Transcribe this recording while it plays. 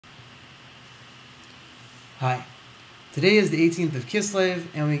Hi. Today is the 18th of Kislev,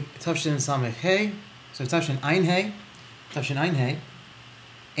 and we Tafshin Samech Hey, so Tafshin Ein Hey,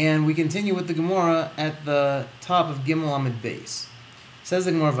 and we continue with the Gemara at the top of Gimel Amid Beis. Says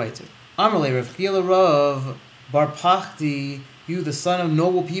the Gemara Vayter, Amarle Rav Chila Rav Bar Pachti, you the son of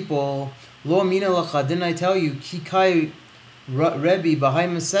noble people, Lo Mina Lacha, didn't I tell you, Kikai Rebbe Bahai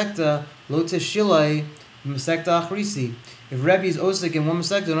Mesekta, Lo Teshilai Mesekta Achrisi. If Rebbe is Osik in one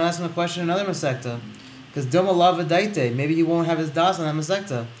Mesekta, don't ask him a question in another Mesekta. Because Doma Lava Daite, maybe he won't have his das on that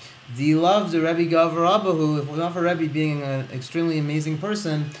Mesekta. He loves the Rebbe Gavarabahu, if it was not for Rebbe being an extremely amazing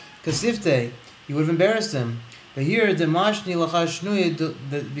person, Kasifte, he would have embarrassed him. But here, Demashni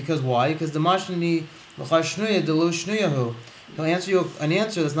Lachashnuya, because why? Because Demashni Lachashnuya Delo Shnuyahu. He'll answer you an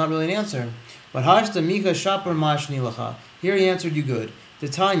answer that's not really an answer. But Hashta Mika Shaper Mashni Lacha. Here he answered you good. The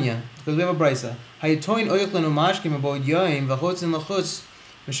Tanya, because we have a brisa. Hayatoin Oyuklan Umashkim about Yoim, Vahotzin Lachutz.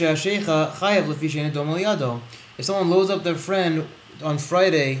 If someone loads up their friend on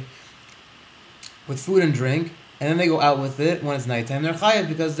Friday with food and drink, and then they go out with it when it's nighttime, they're chayav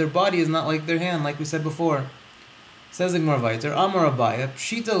because their body is not like their hand, like we said before. Says the Gemara Vayter, Amar Abaya,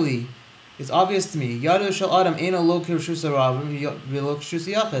 Pshitali, it's obvious to me, Yadu shel Adam ena lo kirshus harabim v'lo kirshus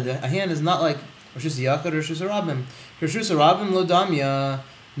yachid. A hand is not like kirshus yachid or kirshus harabim. Kirshus harabim lo damya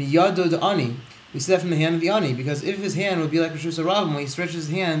miyado d'ani. We see that from the hand of the ani, because if his hand would be like Rishus HaRabim, when he stretches his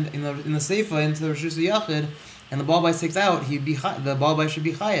hand in the Seifa into the Rishus HaYachid, and the Baal Bais takes out, the Baal Bais should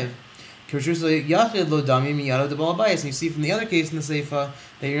be chayev. Rishus HaYachid lo dami miyado de Baal Bais. And you see from the other case in the Seifa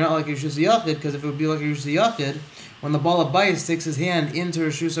that you're not like Rishus HaYachid, because if it would be like Rishus HaYachid, when the Baal Bais sticks his hand into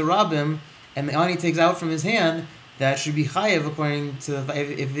Rishus HaRabim, and the ani takes out from his hand, that should be chayev according to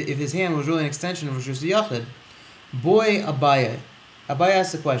if his hand was really an extension of Rishus HaYachid. Boy Abaya. Abaya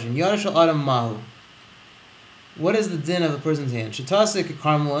asks the question, Yarashal Adam Mahu. What is the din of a person's hand? Shetasik a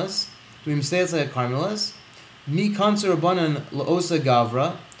karmelis. Do we say it's like a karmelis? Mi kanser rabbanan laosa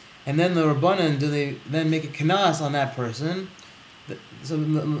gavra. And then the rabbanan, do they then make a kanas on that person? So the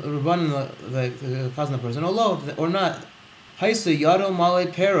rabbanan, the cause on the person, or not. Haisa yado male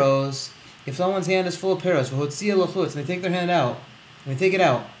peros. If someone's hand is full of peros, v'hotzia lachutz, and they take their hand out, and they take it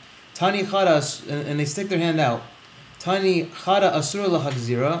out. Tani chadas, and they stick their hand out. Tani chada asura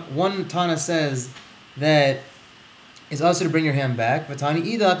lahagzira. One Tana says that it's also to bring your hand back. But Tani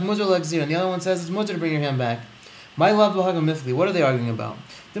idak mutar lahagzira. And the other one says it's mutar to bring your hand back. My love b'hagam mifli. What are they arguing about?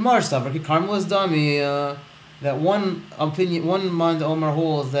 The Mar Stavar karmelis dami. That one opinion, one man Omar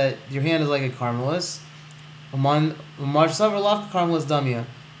holds that your hand is like a karmelis. Mar Stavar laf karmelis damia.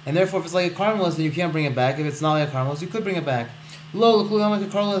 And therefore, if it's like a karmelis, then you can't bring it back. If it's not like a karmelis, you could bring it back. Lo l'kulam like a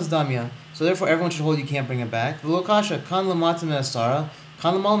karmelis damia. So therefore, everyone should hold you can't bring it back. V'lo kasha kan l'matim asara,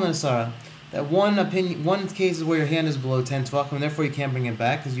 kan l'malman asara. That one case is where your hand is below 10 tvachim, and therefore you can't bring it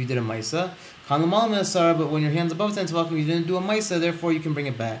back because you did a maisa. Kan l'malman asara, but when your hand's above 10 tvachim, you didn't do a maisa, therefore you can bring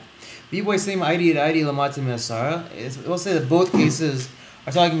it back. B-boy same ID l'matim asara. We'll say that both cases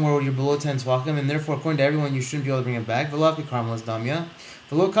are talking where you're below 10 tvachim, and therefore, according to everyone, you shouldn't be able to bring it back. V'lo ki karmelas damya.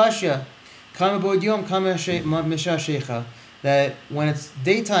 V'lo kasha kan bod yom kan misha shecha. That when it's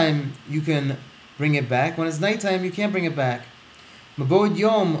daytime, you can bring it back. When it's nighttime, you can't bring it back. Mabod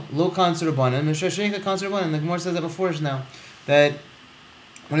yom lo kanser rabbanan, mishasheka kanser rabbanan. The Gemara says that before us now. That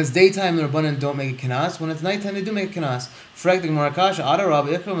when it's daytime, the rabbanan don't make a kanas. When it's nighttime, they do make a kanas. Frek the Gemara kasha adarab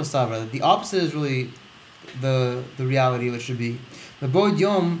ikram mastavra. The opposite is really the reality of it should be. Mabod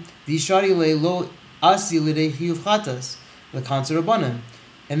yom v'ishari le lo asi lidei chiyuv chatas the kanser rabbanan.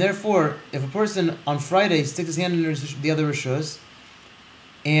 And therefore, if a person on Friday sticks his hand in the other rishus,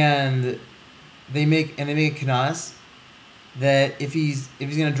 and they make a kanas, that if he's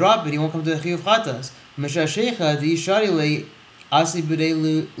going to drop it, he won't come to the chiyuv chatas. Meshashecha the ishari le asi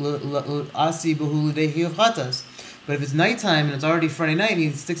behu l'dei chiyuv chatas. But if it's nighttime and it's already Friday night, and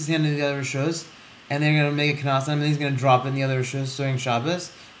he sticks his hand in the other rishus, and they're going to make a kanas on him, and he's going to drop it in the other rishus during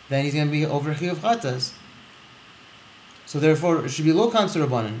Shabbos, then he's going to be over chiyuv chatas. So therefore, it should be lo kanser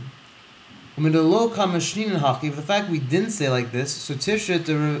rabbanan. When the lo kamashnin haki, the fact we didn't say like this, so tisha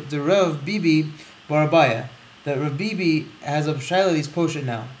the Rav Bibi Barabaya, that Rav Bibi has a shaila he's poshet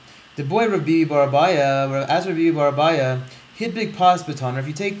now. The boy Rav Bibi Barabaya, as Rav Bibi Barabaya, hit big pas baton, or if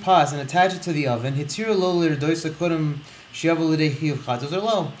you take pas and attach it to the oven, hitira lo l'irdoisa kodem shiavu l'dei chiyuv chatos or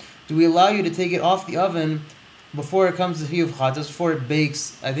lo. Do we allow you to take it off the oven before it comes to chiyuv chatos, before it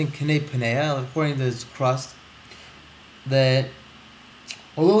bakes? I think kanei panea, according to its crust. That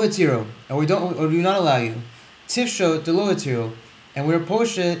olo hitiro, or we do not allow you. Tifsho de lo hitiro, and we're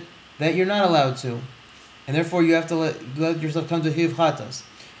poshet that you're not allowed to, and therefore you have to let yourself come to chiyuv chatas.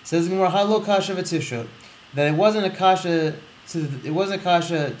 It says in Gemara halo kasha v'tifsho, that it wasn't a kasha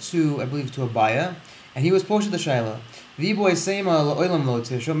to I believe to Abaya. and he was poshed the shaila. V'boy seima la'olam lo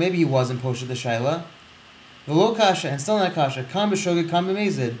tisho. Maybe he wasn't poshed the shaila. The lo kasha and still not kasha. Kam b'shogeg, kam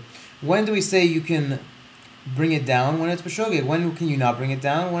b'mezid. When do we say you can bring it down? When it's b'shogeg. When can you not bring it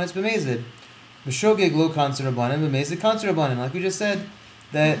down? When it's b'mezid. B'shogeg lo kanser rabbanim, b'mezid kanser rabbanim. Like we just said,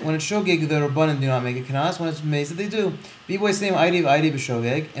 that when it's shogeg, the rabbanim do not make a kanas. When it's b'mezid, they do. V'boy seima aidi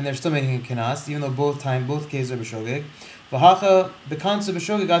b'shogeg, and they're still making a kanas, even though both cases are b'shogeg. V'hacha b'kanser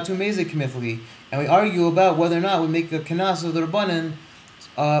b'shogeg atu mezid k'mifli. And we argue about whether or not we make a kanas of the rabbanim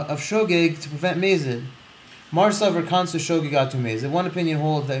of shogeg to prevent mezid. Marsav kansu shogeg atu mezid. One opinion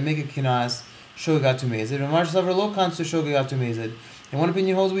holds that we make a kinas shogeg atu mezid, and Marsav lo kansu shogeg atu mezid. And one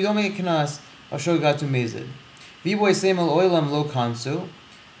opinion holds we don't make a kinas of shogeg atu mezid. V'boy seimel oilam lo kansu.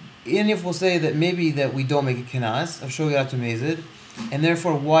 Even if we'll say that maybe that we don't make a kinas of shogeg atu mezid, and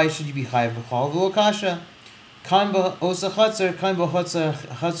therefore why should you be chayav b'chol v'lo kasha? Kan ba'osa chatzar, kan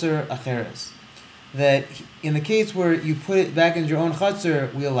ba'chatzar acheres. That in the case where you put it back in your own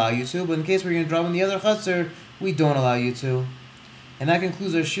chutzner, we allow you to, but in the case where you're going to drop in the other chutzner, we don't allow you to. And that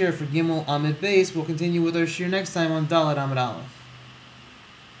concludes our shir for Gimel Amid Beis. We'll continue with our shir next time on Dalet Amid Aleph.